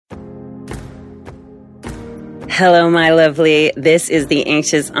Hello, my lovely. This is the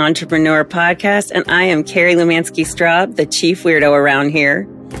Anxious Entrepreneur Podcast, and I am Carrie Lumansky-Straub, the chief weirdo around here.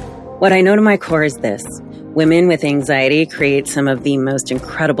 What I know to my core is this. Women with anxiety create some of the most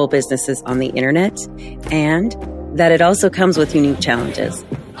incredible businesses on the internet, and that it also comes with unique challenges.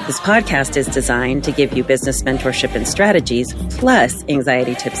 This podcast is designed to give you business mentorship and strategies, plus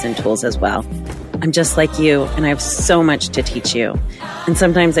anxiety tips and tools as well. I'm just like you, and I have so much to teach you. And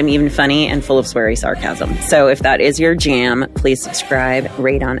sometimes I'm even funny and full of sweary sarcasm. So if that is your jam, please subscribe,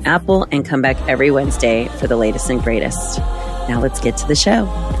 rate on Apple, and come back every Wednesday for the latest and greatest. Now let's get to the show.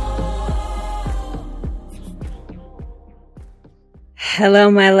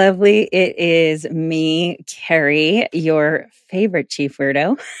 Hello, my lovely. It is me, Carrie, your favorite chief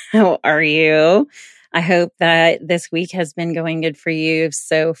weirdo. How are you? I hope that this week has been going good for you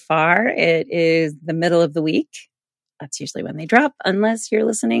so far. It is the middle of the week. That's usually when they drop, unless you're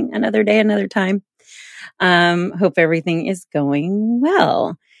listening another day, another time. Hope everything is going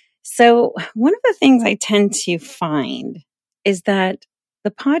well. So one of the things I tend to find is that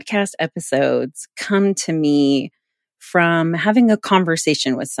the podcast episodes come to me from having a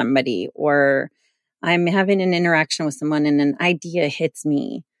conversation with somebody, or I'm having an interaction with someone and an idea hits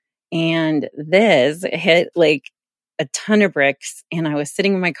me. And this hit like a ton of bricks. And I was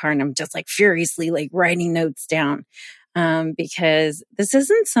sitting in my car and I'm just like furiously like writing notes down because this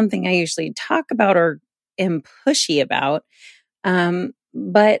isn't something I usually talk about or am pushy about.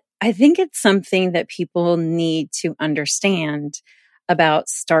 But I think it's something that people need to understand about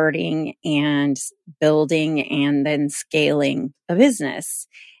starting and building and then scaling a business.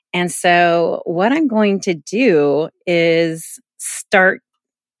 And so what I'm going to do is start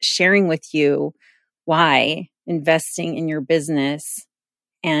sharing with you why investing in your business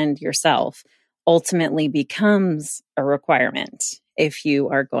and yourself ultimately becomes a requirement if you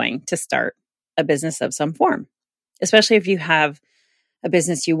are going to start a business of some form, especially if you have a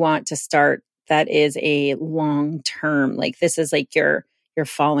business you want to start that is a long term, like this is like you're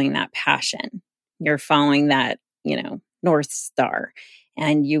following that passion, you're following that, North Star,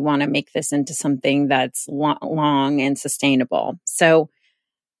 and you want to make this into something that's long and sustainable. So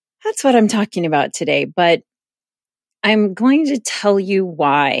that's what I'm talking about today, but I'm going to tell you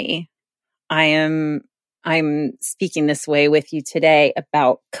why I'm speaking this way with you today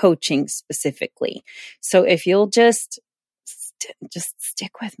about coaching specifically. So if you'll just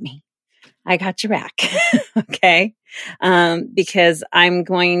stick with me, I got your back, okay? Because I'm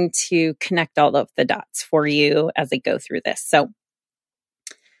going to connect all of the dots for you as I go through this. So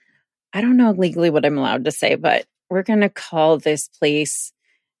I don't know legally what I'm allowed to say, but we're going to call this place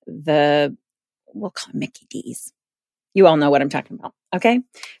we'll call it Mickey D's. You all know what I'm talking about. Okay.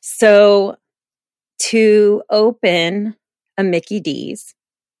 So to open a Mickey D's,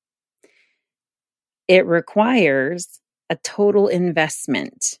 it requires a total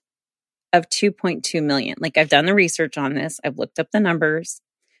investment of $2.2 million. Like I've done the research on this. I've looked up the numbers.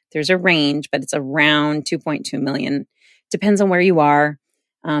 There's a range, but it's around $2.2 million. Depends on where you are,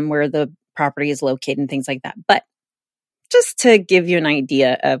 where the property is located and things like that. But just to give you an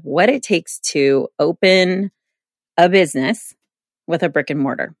idea of what it takes to open a business with a brick and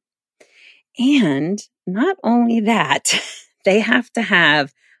mortar. And not only that, they have to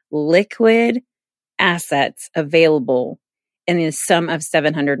have liquid assets available in the sum of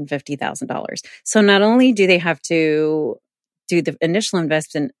 $750,000. So not only do they have to do the initial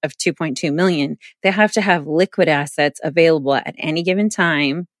investment of $2.2 million, they have to have liquid assets available at any given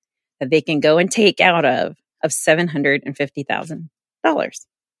time that they can go and take out of $750,000.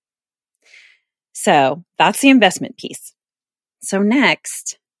 So that's the investment piece. So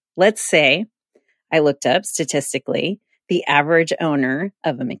next, let's say I looked up statistically, the average owner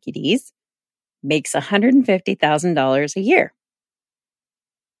of a Mickey D's makes $150,000 a year.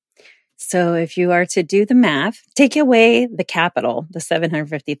 So if you are to do the math, take away the capital, the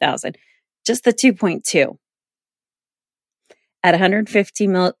 $750,000, just the 2.2 at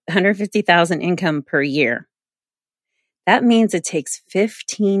 $150,000 income per year. That means it takes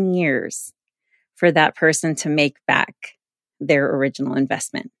 15 years for that person to make back their original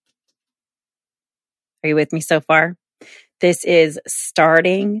investment. Are you with me so far? This is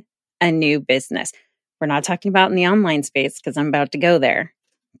starting a new business. We're not talking about in the online space because I'm about to go there.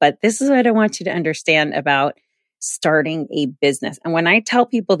 But this is what I want you to understand about starting a business. And when I tell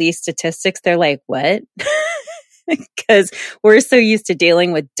people these statistics, they're like, what? Because we're so used to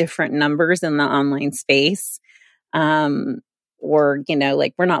dealing with different numbers in the online space. Or,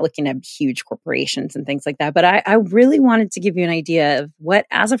 like we're not looking at huge corporations and things like that. But I really wanted to give you an idea of what,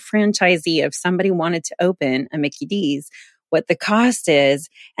 as a franchisee, if somebody wanted to open a Mickey D's, what the cost is,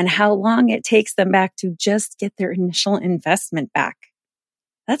 and how long it takes them back to just get their initial investment back.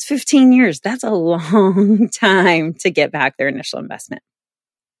 That's 15 years. That's a long time to get back their initial investment.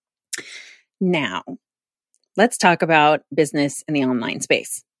 Now, let's talk about business in the online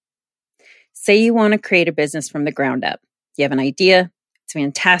space. Say you want to create a business from the ground up. You have an idea. It's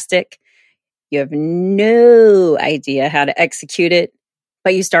fantastic. You have no idea how to execute it,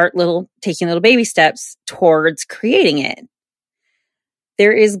 but you start taking little baby steps towards creating it.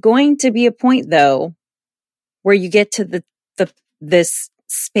 There is going to be a point, though, where you get to this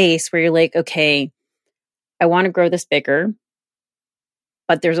space where you're like, okay, I want to grow this bigger,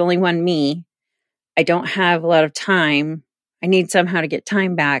 but there's only one me. I don't have a lot of time. I need somehow to get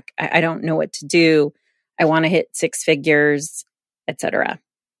time back. I don't know what to do. I want to hit 6 figures, etc.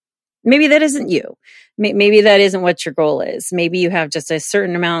 Maybe that isn't you. Maybe that isn't what your goal is. Maybe you have just a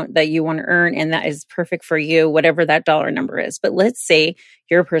certain amount that you want to earn and that is perfect for you, whatever that dollar number is. But let's say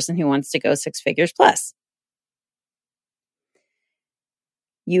you're a person who wants to go 6 figures plus.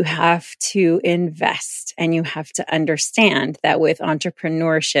 You have to invest and you have to understand that with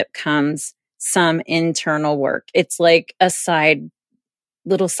entrepreneurship comes some internal work. It's like a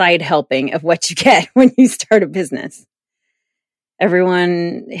little side helping of what you get when you start a business.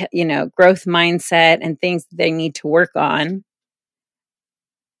 Everyone, growth mindset and things they need to work on.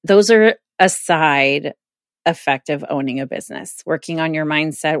 Those are a side effect of owning a business, working on your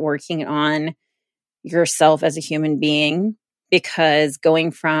mindset, working on yourself as a human being, because going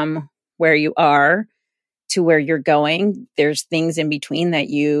from where you are to where you're going, there's things in between that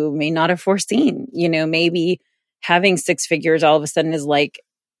you may not have foreseen. Maybe having 6 figures all of a sudden is like,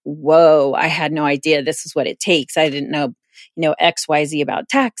 whoa, I had no idea this is what it takes. I didn't know, XYZ about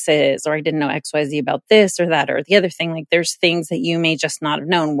taxes, or I didn't know XYZ about this or that or the other thing. Like there's things that you may just not have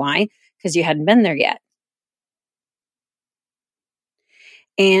known. Why? Because you hadn't been there yet.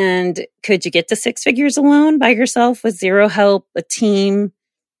 And could you get to 6 figures alone by yourself with zero help, a team?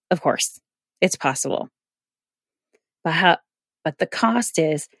 Of course, it's possible. But the cost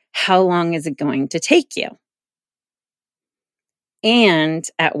is, how long is it going to take you? And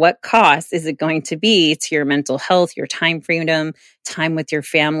at what cost is it going to be to your mental health, your time freedom, time with your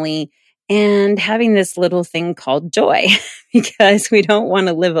family, and having this little thing called joy? Because we don't want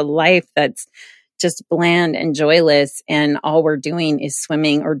to live a life that's just bland and joyless, and all we're doing is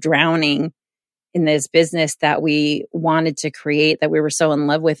swimming or drowning in this business that we wanted to create, that we were so in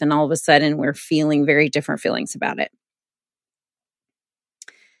love with, and all of a sudden we're feeling very different feelings about it.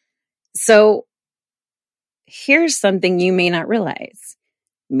 So here's something you may not realize.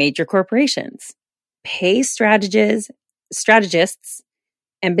 Major corporations pay strategists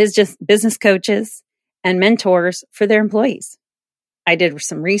and business coaches and mentors for their employees. I did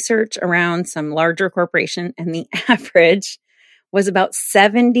some research around some larger corporation, and the average was about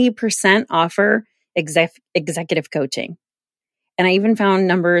 70% offer executive coaching. And I even found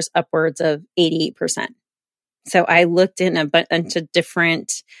numbers upwards of 88%. So I looked in at a bunch of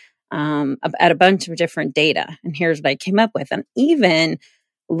different data, and here's what I came up with, and even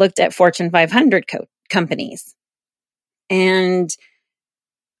looked at Fortune 500 companies. And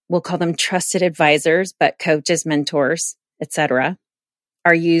we'll call them trusted advisors, but coaches, mentors, etc.,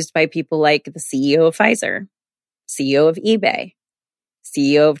 are used by people like the CEO of Pfizer, CEO of eBay,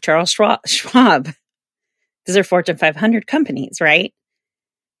 CEO of Charles Schwab. These are Fortune 500 companies, right?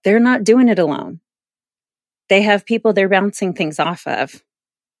 They're not doing it alone. They have people they're bouncing things off of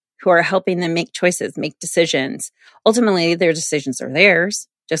who are helping them make choices, make decisions. Ultimately, their decisions are theirs,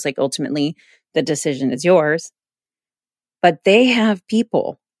 just like ultimately the decision is yours. But they have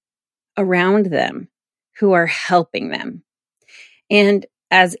people around them who are helping them. And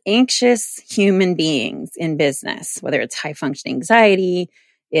as anxious human beings in business, whether it's high functioning anxiety,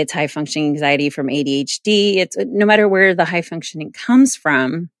 it's high functioning anxiety from ADHD, it's no matter where the high functioning comes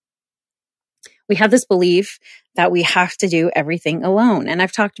from, we have this belief that we have to do everything alone. And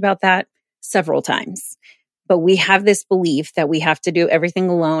I've talked about that several times. But we have this belief that we have to do everything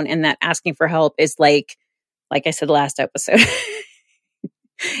alone, and that asking for help is like I said last episode,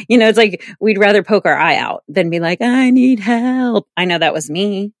 it's like we'd rather poke our eye out than be like, I need help. I know that was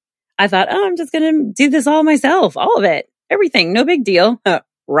me. I thought, I'm just going to do this all myself, all of it, everything, no big deal.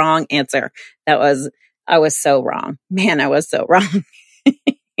 Wrong answer. I was so wrong. Man, I was so wrong.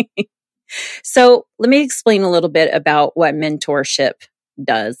 So let me explain a little bit about what mentorship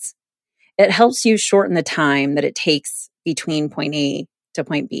does. It helps you shorten the time that it takes between point A to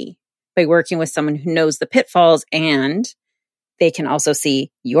point B by working with someone who knows the pitfalls, and they can also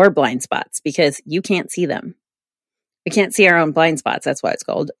see your blind spots because you can't see them. We can't see our own blind spots. That's why it's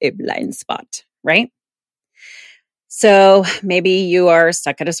called a blind spot, right? So maybe you are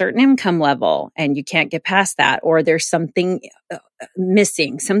stuck at a certain income level and you can't get past that, or there's something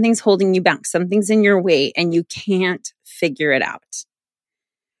missing, something's holding you back, something's in your way, and you can't figure it out.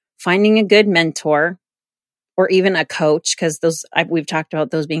 Finding a good mentor or even a coach, because we've talked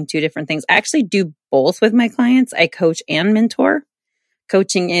about those being two different things. I actually do both with my clients. I coach and mentor.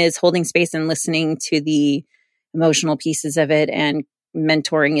 Coaching is holding space and listening to the emotional pieces of it, and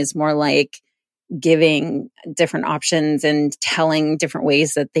mentoring is more like giving different options and telling different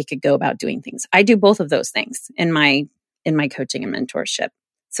ways that they could go about doing things. I do both of those things in my coaching and mentorship.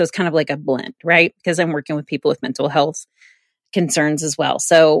 So it's kind of like a blend, right? Because I'm working with people with mental health concerns as well.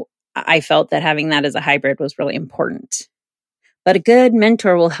 So I felt that having that as a hybrid was really important. But a good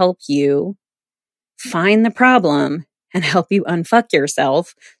mentor will help you find the problem and help you unfuck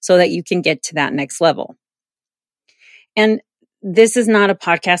yourself so that you can get to that next level. And this is not a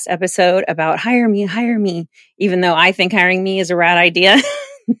podcast episode about hire me, even though I think hiring me is a rad idea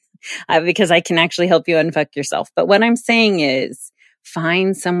because I can actually help you unfuck yourself. But what I'm saying is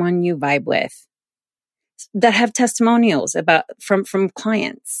find someone you vibe with that have testimonials from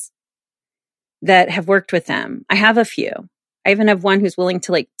clients that have worked with them. I have a few. I even have one who's willing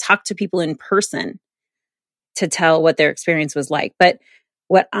to talk to people in person to tell what their experience was like. But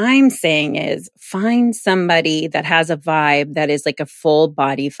what I'm saying is find somebody that has a vibe that is like a full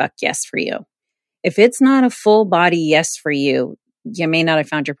body fuck yes for you. If it's not a full body yes for you, you may not have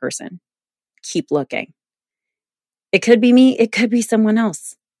found your person. Keep looking. It could be me. It could be someone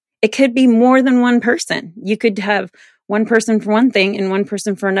else. It could be more than one person. You could have one person for one thing and one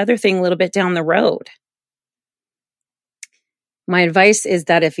person for another thing a little bit down the road. My advice is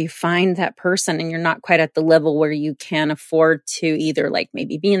that if you find that person and you're not quite at the level where you can afford to either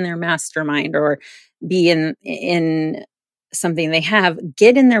maybe be in their mastermind or be in something they have,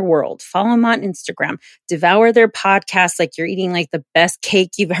 get in their world, follow them on Instagram, devour their podcasts like you're eating the best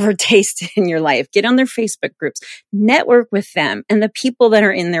cake you've ever tasted in your life. Get on their Facebook groups, network with them and the people that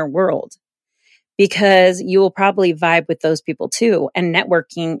are in their world, because you will probably vibe with those people too. And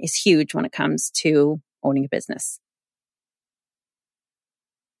networking is huge when it comes to owning a business.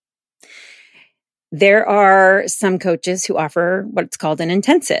 There are some coaches who offer what's called an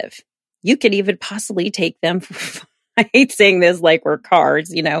intensive. You could even possibly take them. I hate saying this like we're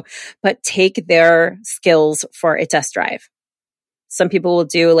cars, but take their skills for a test drive. Some people will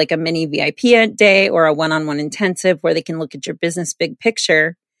do a mini VIP day or a one-on-one intensive where they can look at your business big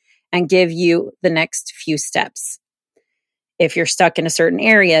picture and give you the next few steps. If you're stuck in a certain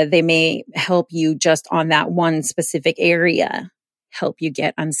area, they may help you just on that one specific area, help you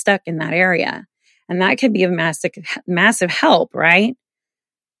get unstuck in that area. And that could be a massive help, right?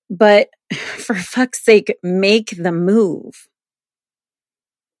 But for fuck's sake, make the move.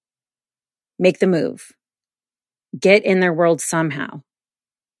 Make the move. Get in their world somehow.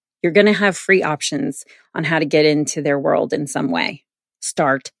 You're going to have free options on how to get into their world in some way.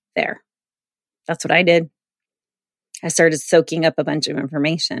 Start there. That's what I did. I started soaking up a bunch of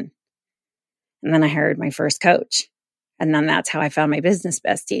information. And then I hired my first coach. And then that's how I found my business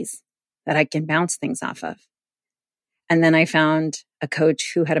besties that I can bounce things off of. And then I found a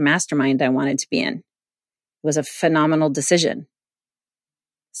coach who had a mastermind I wanted to be in. It was a phenomenal decision.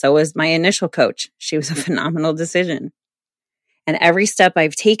 So was my initial coach. She was a phenomenal decision. And every step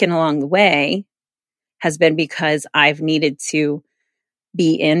I've taken along the way has been because I've needed to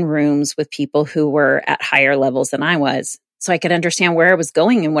be in rooms with people who were at higher levels than I was, so I could understand where I was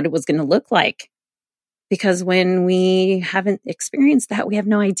going and what it was going to look like. Because when we haven't experienced that, we have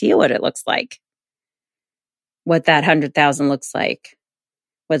no idea what it looks like. What that 100,000 looks like.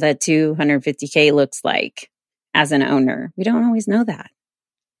 What that 250K looks like as an owner. We don't always know that.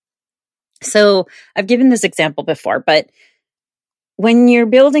 So I've given this example before, but when you're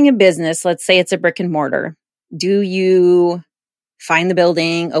building a business, let's say it's a brick and mortar, do you find the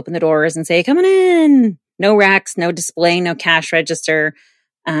building, open the doors and say, come on in? No racks, no display, no cash register,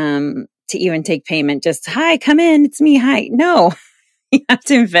 to even take payment. Just, hi, come in. It's me. Hi. No, you have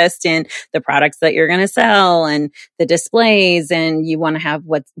to invest in the products that you're going to sell and the displays. And you want to have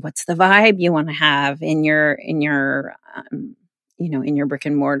what's the vibe you want to have in your brick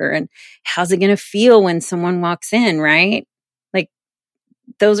and mortar, and how's it going to feel when someone walks in, right?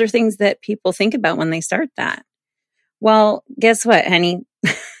 Those are things that people think about when they start that. Well, guess what, honey?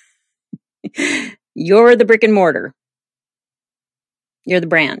 You're the brick and mortar. You're the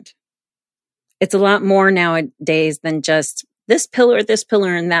brand. It's a lot more nowadays than just this pillar,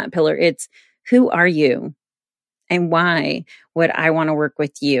 and that pillar. It's who are you and why would I want to work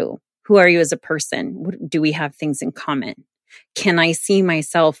with you? Who are you as a person? Do we have things in common? Can I see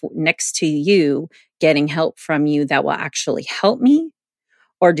myself next to you getting help from you that will actually help me?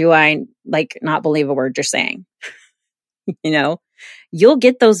 Or do I not believe a word you're saying? You'll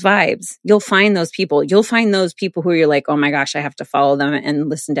get those vibes. You'll find those people. You'll find those people who you're like, oh my gosh, I have to follow them and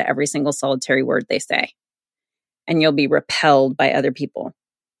listen to every single solitary word they say. And you'll be repelled by other people.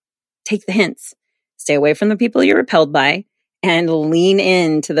 Take the hints. Stay away from the people you're repelled by and lean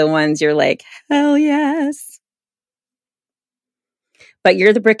into the ones you're like, hell yes. But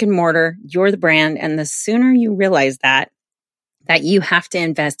you're the brick and mortar, you're the brand. And the sooner you realize that you have to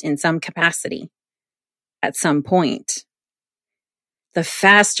invest in some capacity at some point, the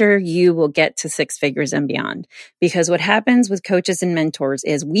faster you will get to six figures and beyond. Because what happens with coaches and mentors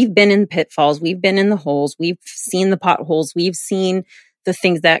is we've been in the pitfalls, we've been in the holes, we've seen the potholes, we've seen the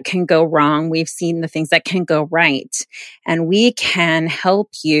things that can go wrong, we've seen the things that can go right. And we can help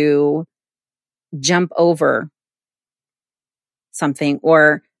you jump over something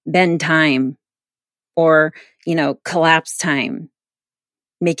or bend time or, collapse time,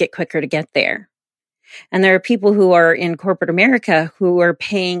 make it quicker to get there. And there are people who are in corporate America who are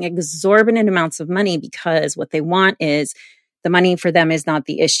paying exorbitant amounts of money because what they want is the money for them is not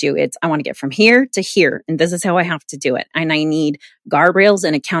the issue. It's, I want to get from here to here. And this is how I have to do it. And I need guardrails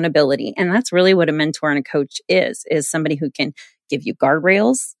and accountability. And that's really what a mentor and a coach is somebody who can give you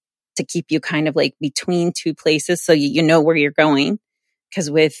guardrails to keep you kind of like between two places so you know where you're going. Because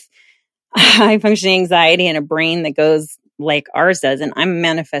with high functioning anxiety and a brain that goes like ours does, and I'm a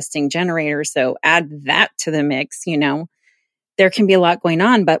manifesting generator, so add that to the mix, there can be a lot going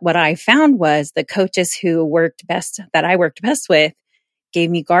on. But what I found was the coaches that I worked best with gave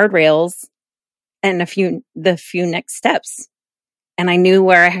me guardrails and the few next steps. And I knew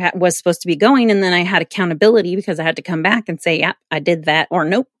where I was supposed to be going. And then I had accountability because I had to come back and say, yeah, I did that, or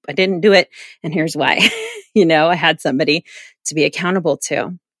nope, I didn't do it. And here's why. I had somebody to be accountable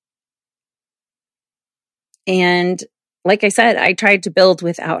to. And like I said, I tried to build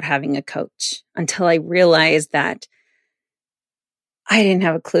without having a coach until I realized that I didn't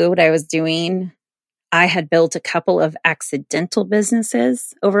have a clue what I was doing. I had built a couple of accidental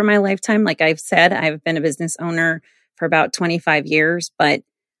businesses over my lifetime. Like I've said, I've been a business owner for about 25 years, but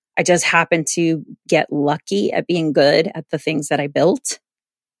I just happened to get lucky at being good at the things that I built.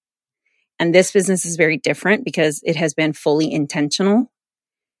 And this business is very different because it has been fully intentional.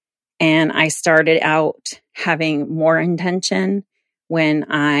 And I started out having more intention when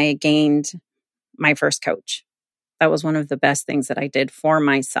I gained my first coach. That was one of the best things that I did for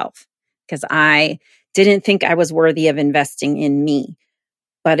myself because I didn't think I was worthy of investing in me.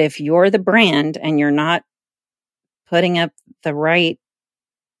 But if you're the brand and you're not putting up the right,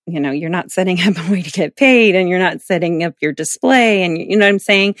 you're not setting up a way to get paid and you're not setting up your display and you know what I'm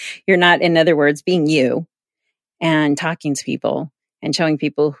saying? You're not, in other words, being you and talking to people and showing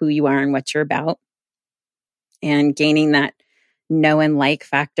people who you are and what you're about and gaining that know and like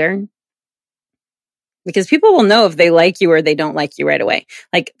factor. Because people will know if they like you or they don't like you right away.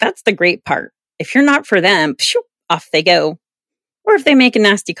 Like, that's the great part. If you're not for them, off they go. Or if they make a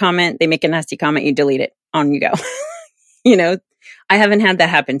nasty comment, you delete it, on you go. I haven't had that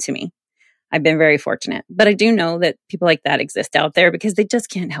happen to me. I've been very fortunate. But I do know that people like that exist out there because they just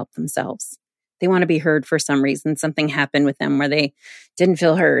can't help themselves. They want to be heard for some reason. Something happened with them where they didn't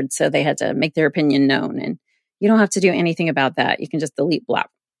feel heard, so they had to make their opinion known. And you don't have to do anything about that. You can just delete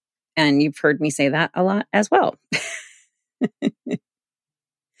block. And you've heard me say that a lot as well.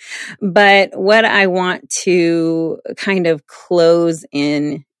 But what I want to kind of close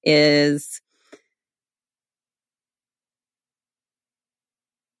in is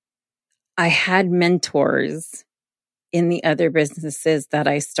I had mentors in the other businesses that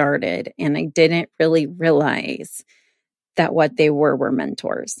I started, and I didn't really realize that what they were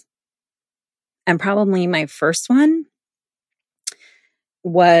mentors. And probably my first one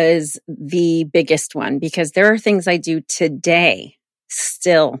was the biggest one because there are things I do today,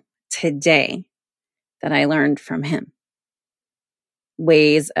 still today, that I learned from him.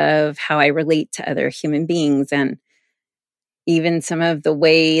 Ways of how I relate to other human beings and even some of the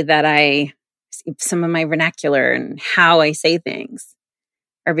way that some of my vernacular and how I say things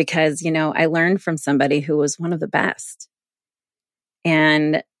are because, I learned from somebody who was one of the best.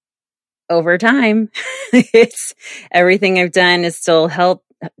 And over time, it's everything I've done is still held,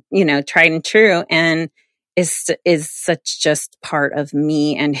 tried and true, and is such just part of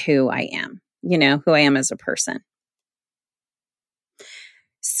me and who I am, who I am as a person.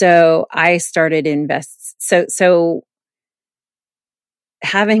 So I started So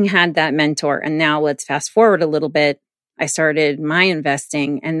having had that mentor, and now let's fast forward a little bit, I started my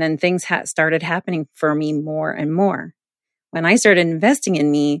investing, and then things started happening for me more and more. When I started investing in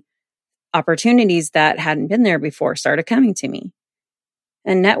me, opportunities that hadn't been there before started coming to me.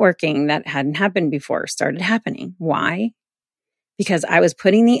 And networking that hadn't happened before started happening. Why? Because I was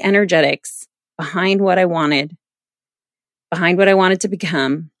putting the energetics behind what I wanted to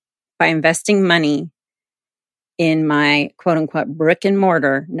become by investing money in my quote unquote brick and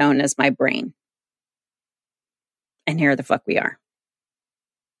mortar known as my brain. And here the fuck we are.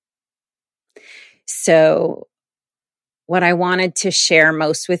 So what I wanted to share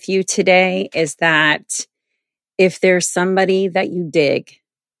most with you today is that if there's somebody that you dig,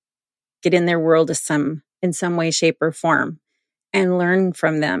 get in their world in some way, shape, or form and learn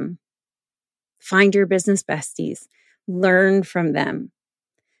from them. Find your business besties, learn from them.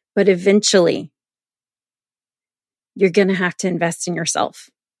 But eventually, you're going to have to invest in yourself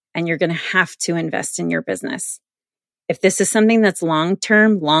and you're going to have to invest in your business. If this is something that's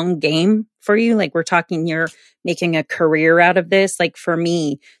long-term, long game for you, like we're talking, you're making a career out of this. Like for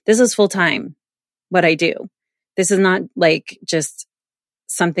me, this is full-time what I do. This is not like just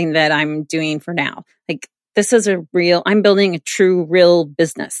something that I'm doing for now. Like this is I'm building a true, real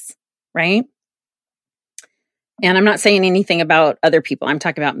business, right? And I'm not saying anything about other people. I'm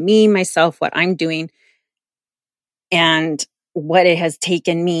talking about me, myself, what I'm doing, and what it has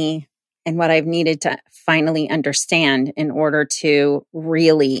taken me and what I've needed to finally understand in order to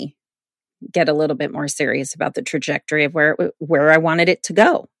really get a little bit more serious about the trajectory of where I wanted it to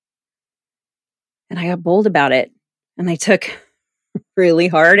go. And I got bold about it. And I took really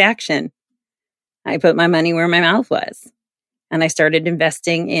hard action. I put my money where my mouth was. And I started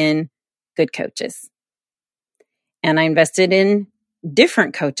investing in good coaches. And I invested in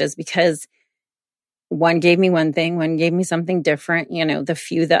different coaches because one gave me one thing, one gave me something different. You know, the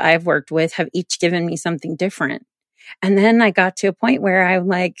few that I've worked with have each given me something different. And then I got to a point where I'm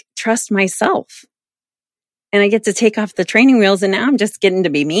like, trust myself. And I get to take off the training wheels and now I'm just getting to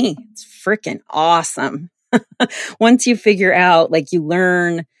be me. It's freaking awesome. Once you figure out, like you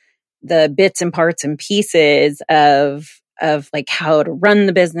learn the bits and parts and pieces of like how to run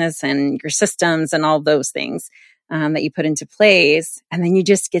the business and your systems and all those things that you put into place. And then you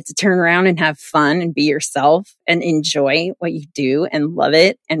just get to turn around and have fun and be yourself and enjoy what you do and love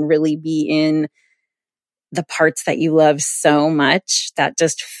it and really be in the parts that you love so much that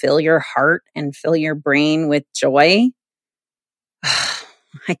just fill your heart and fill your brain with joy.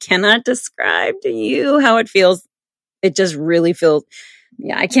 I cannot describe to you how it feels. It just really feels,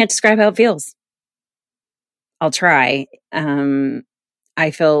 I can't describe how it feels. I'll try.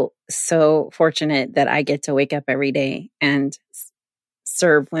 I feel so fortunate that I get to wake up every day and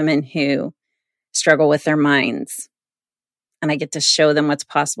serve women who struggle with their minds. And I get to show them what's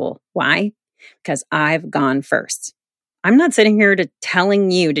possible. Why? Because I've gone first. I'm not sitting here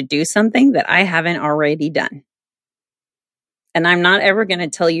telling you to do something that I haven't already done. And I'm not ever going to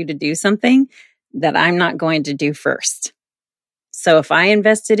tell you to do something that I'm not going to do first. So if I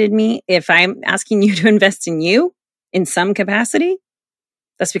invested in me, if I'm asking you to invest in you in some capacity,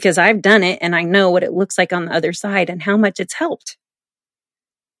 that's because I've done it and I know what it looks like on the other side and how much it's helped.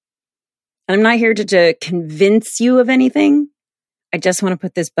 And I'm not here to convince you of anything. I just want to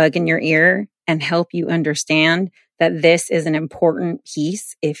put this bug in your ear and help you understand that this is an important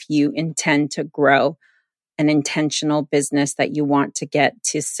piece if you intend to grow an intentional business that you want to get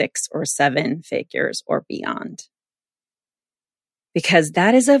to 6 or 7 figures or beyond. Because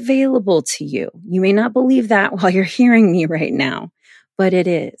that is available to you. You may not believe that while you're hearing me right now, but it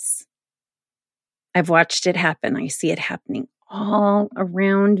is. I've watched it happen. I see it happening all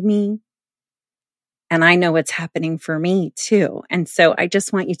around me. And I know what's happening for me too. And so I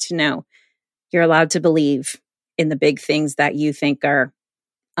just want you to know you're allowed to believe in the big things that you think are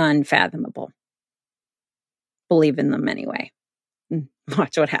unfathomable. Believe in them anyway.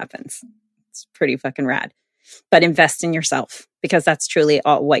 Watch what happens. It's pretty fucking rad. But invest in yourself because that's truly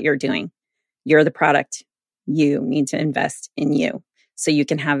all what you're doing. You're the product. You need to invest in you so you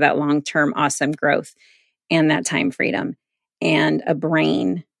can have that long-term awesome growth and that time freedom and a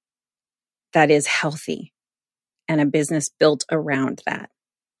brain that is healthy and a business built around that.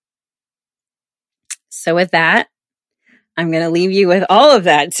 So with that, I'm going to leave you with all of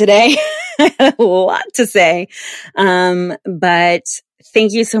that today. I had a lot to say. But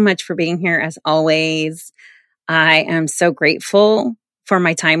thank you so much for being here as always. I am so grateful for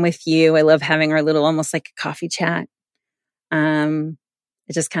my time with you. I love having our little, almost like a coffee chat.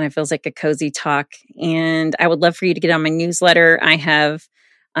 It just kind of feels like a cozy talk. And I would love for you to get on my newsletter. I have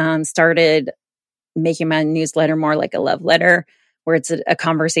started making my newsletter more like a love letter, where it's a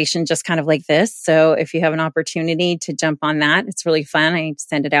conversation just kind of like this. So if you have an opportunity to jump on that, it's really fun. I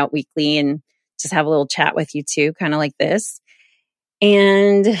send it out weekly and just have a little chat with you too, kind of like this.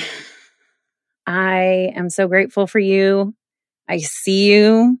 And I am so grateful for you. I see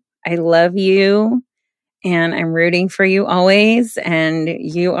you. I love you. And I'm rooting for you always. And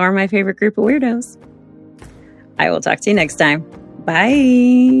you are my favorite group of weirdos. I will talk to you next time.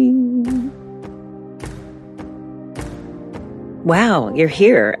 Bye. Wow, you're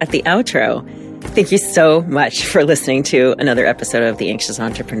here at the outro. Thank you so much for listening to another episode of The Anxious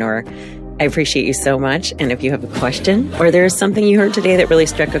Entrepreneur. I appreciate you so much. And if you have a question or there's something you heard today that really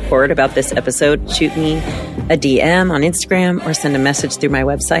struck a chord about this episode, shoot me a DM on Instagram or send a message through my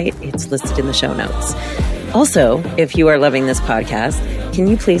website. It's listed in the show notes. Also, if you are loving this podcast, can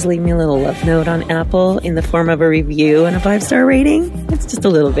you please leave me a little love note on Apple in the form of a review and a 5-star rating? It's just a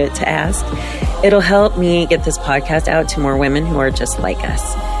little bit to ask. It'll help me get this podcast out to more women who are just like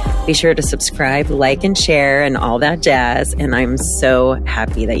us. Be sure to subscribe, like, and share, and all that jazz. And I'm so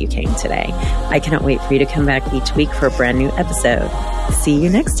happy that you came today. I cannot wait for you to come back each week for a brand new episode. See you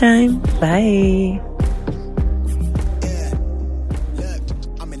next time. Bye.